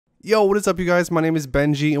Yo, what is up you guys? My name is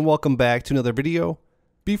Benji and welcome back to another video.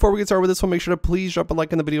 Before we get started with this one, make sure to please drop a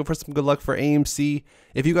like in the video for some good luck for AMC.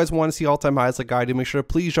 If you guys want to see all-time highs like I do, make sure to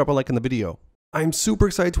please drop a like in the video. I'm super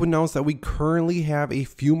excited to announce that we currently have a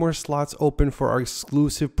few more slots open for our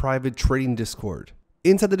exclusive private trading Discord.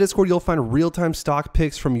 Inside the Discord, you'll find real-time stock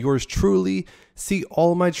picks from yours truly, see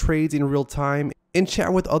all of my trades in real time, and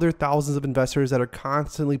chat with other thousands of investors that are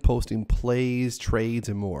constantly posting plays, trades,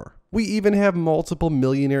 and more. We even have multiple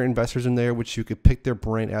millionaire investors in there which you could pick their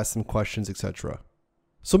brain, ask them questions, etc.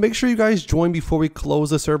 So make sure you guys join before we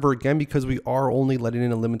close the server again because we are only letting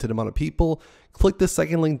in a limited amount of people. Click the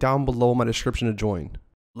second link down below in my description to join.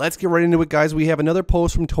 Let's get right into it, guys. We have another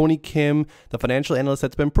post from Tony Kim, the financial analyst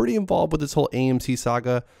that's been pretty involved with this whole AMC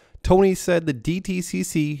saga. Tony said the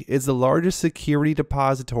DTCC is the largest security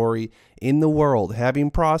depository in the world,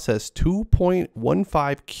 having processed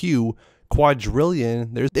 2.15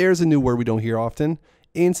 quadrillion, there's a new word we don't hear often,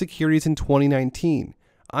 in securities in 2019.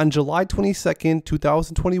 On July 22nd,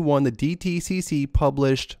 2021, the DTCC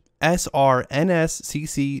published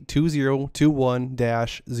SRNSCC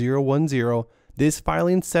 2021-010. This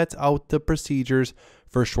filing sets out the procedures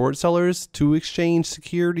for short sellers to exchange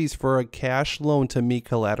securities for a cash loan to meet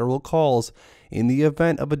collateral calls in the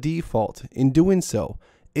event of a default. In doing so,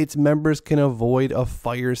 its members can avoid a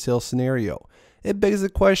fire sale scenario. It begs the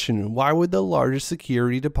question, why would the largest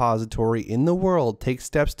security depository in the world take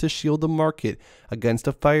steps to shield the market against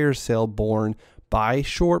a fire sale borne by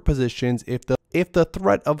short positions if the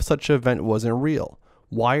threat of such an event wasn't real?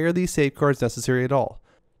 Why are these safeguards necessary at all?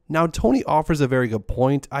 Now, Tony offers a very good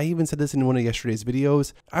point. I even said this in one of yesterday's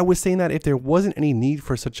videos. I was saying that if there wasn't any need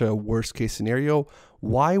for such a worst case scenario,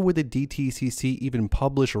 why would the DTCC even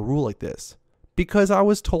publish a rule like this? Because I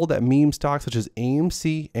was told that meme stocks such as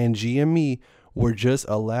AMC and GME were just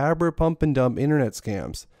elaborate pump and dump internet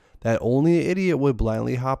scams, that only an idiot would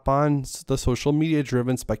blindly hop on the social media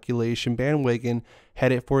driven speculation bandwagon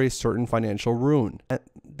headed for a certain financial ruin.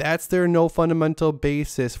 That's their no fundamental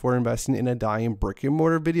basis for investing in a dying brick and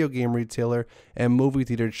mortar video game retailer and movie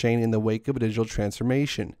theater chain in the wake of a digital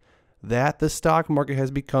transformation. That the stock market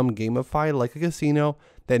has become gamified like a casino,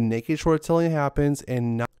 that naked short selling happens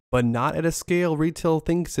but not at a scale retail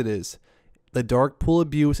thinks it is. The dark pool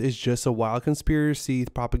abuse is just a wild conspiracy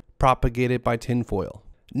propagated by tinfoil.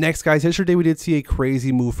 Next, guys, yesterday we did see a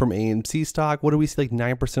crazy move from AMC stock. What do we see, like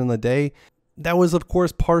 9% on the day? That was, of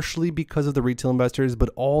course, partially because of the retail investors, but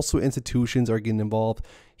also institutions are getting involved.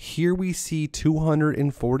 Here we see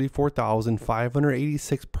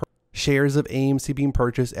 244,586 shares of AMC being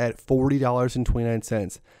purchased at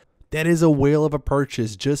 $40.29. That is a whale of a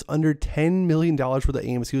purchase. Just under $10 million worth of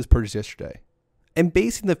AMC was purchased yesterday. And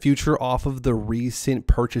basing the future off of the recent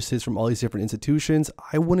purchases from all these different institutions,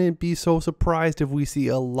 I wouldn't be so surprised if we see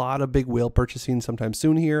a lot of big whale purchasing sometime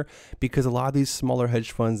soon here, because a lot of these smaller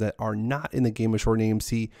hedge funds that are not in the game of shorting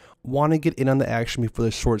AMC want to get in on the action before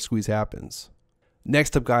the short squeeze happens.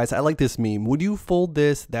 Next up, guys, I like this meme. Would you fold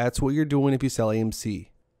this? That's what you're doing if you sell AMC.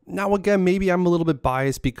 Now again, maybe I'm a little bit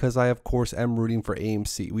biased because I of course am rooting for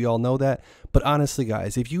AMC. We all know that. But honestly,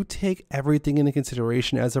 guys, if you take everything into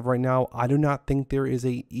consideration as of right now, I do not think there is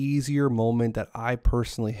a easier moment that I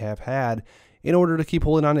personally have had in order to keep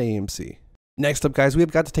holding on to AMC. Next up, guys, we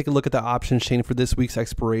have got to take a look at the options chain for this week's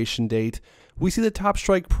expiration date. We see the top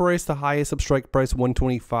strike price, the highest of strike price,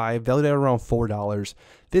 $125, valued at around $4.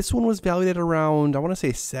 This one was valued at around, I want to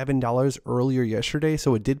say $7 earlier yesterday,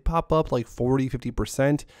 so it did pop up like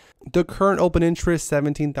 40-50%. The current open interest,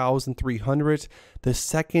 $17,300. The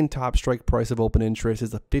second top strike price of open interest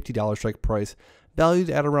is the $50 strike price, valued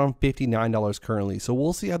at around $59 currently. So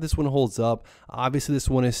we'll see how this one holds up. Obviously, this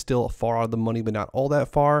one is still far out of the money, but not all that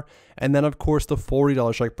far. And then, of course, the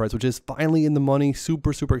 $40 strike price, which is finally in the money.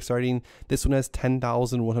 Super, super exciting. This one has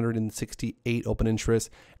 10,168 open interest.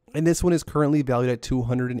 And this one is currently valued at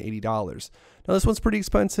 $280. Now, this one's pretty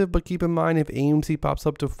expensive, but keep in mind, if AMC pops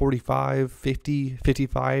up to 45, 50,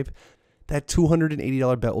 55, that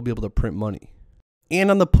 $280 bet will be able to print money.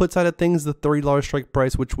 And on the put side of things, the $30 strike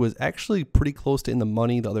price, which was actually pretty close to in the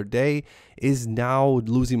money the other day, is now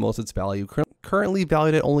losing most of its value. Currently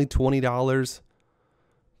valued at only $20,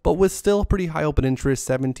 but with still pretty high open interest,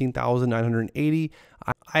 17,980.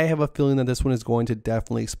 I have a feeling that this one is going to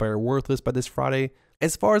definitely expire worthless by this Friday.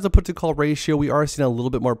 As far as the put to call ratio, we are seeing a little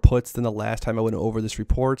bit more puts than the last time I went over this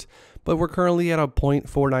report, but we're currently at a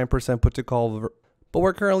 0.49% put to call.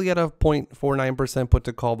 We're currently at a 0.49% put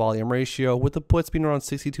to call volume ratio, with the puts being around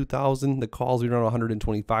 62,000, the calls being around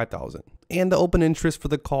 125,000. And the open interest for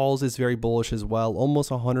the calls is very bullish as well, almost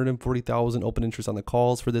 140,000 open interest on the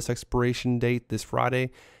calls for this expiration date this Friday,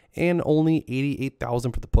 and only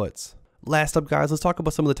 88,000 for the puts. Last up, guys, let's talk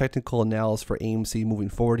about some of the technical analysis for AMC moving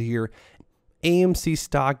forward here. AMC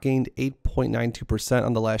stock gained 8.92%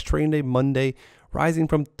 on the last trading day, Monday, rising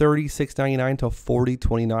from $36.99 to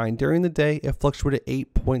 $40.29. During the day, it fluctuated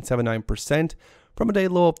 8.79% from a day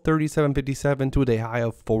low of $37.57 to a day high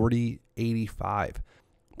of $40.85.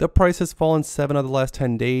 The price has fallen 7 out of the last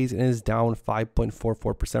 10 days and is down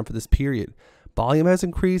 5.44% for this period. Volume has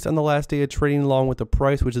increased on the last day of trading along with the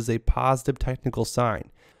price, which is a positive technical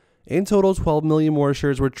sign. In total, 12 million more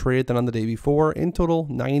shares were traded than on the day before. In total,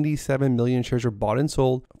 97 million shares were bought and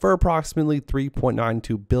sold for approximately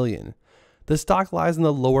 $3.92 billion. The stock lies in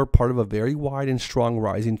the lower part of a very wide and strong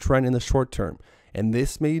rising trend in the short term, and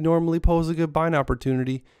this may normally pose a good buying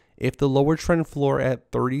opportunity. If the lower trend floor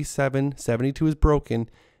at 37.72 is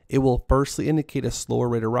broken, it will firstly indicate a slower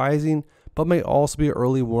rate of rising, but may also be an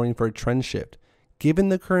early warning for a trend shift. Given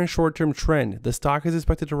the current short-term trend, the stock is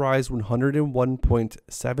expected to rise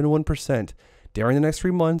 101.71% during the next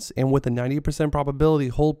 3 months, and with a 90% probability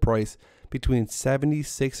hold price between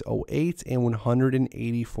 76.08 and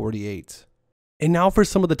 180.48. And now for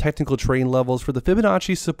some of the technical trading levels. For the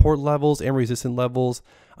Fibonacci support levels and resistance levels,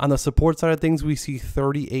 on the support side of things, we see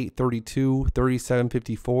 38.32,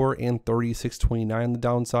 37.54, and 36.29 on the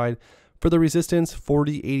downside. For the resistance,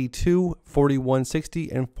 40.82,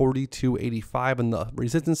 41.60, and 42.85 on the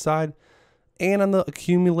resistance side. And on the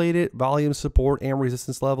accumulated volume support and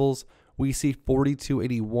resistance levels, we see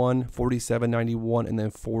 42.81, 47.91, and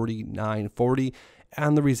then 49.40.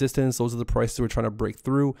 And the resistance, those are the prices we're trying to break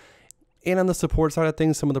through. And on the support side of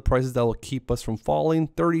things, some of the prices that will keep us from falling,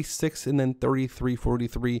 36 and then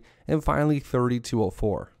 33.43, and finally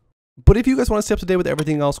 32.04. But if you guys want to stay up to date with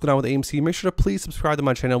everything else going on with AMC, make sure to please subscribe to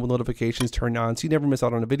my channel with notifications turned on so you never miss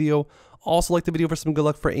out on a video. Also, like the video for some good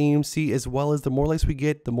luck for AMC, as well as the more likes we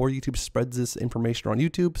get, the more YouTube spreads this information on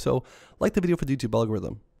YouTube. So like the video for the YouTube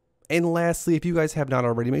algorithm. And lastly, if you guys have not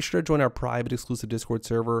already, make sure to join our private exclusive Discord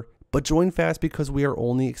server, but join fast because we are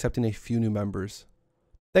only accepting a few new members.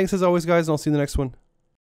 Thanks as always, guys, and I'll see you in the next one.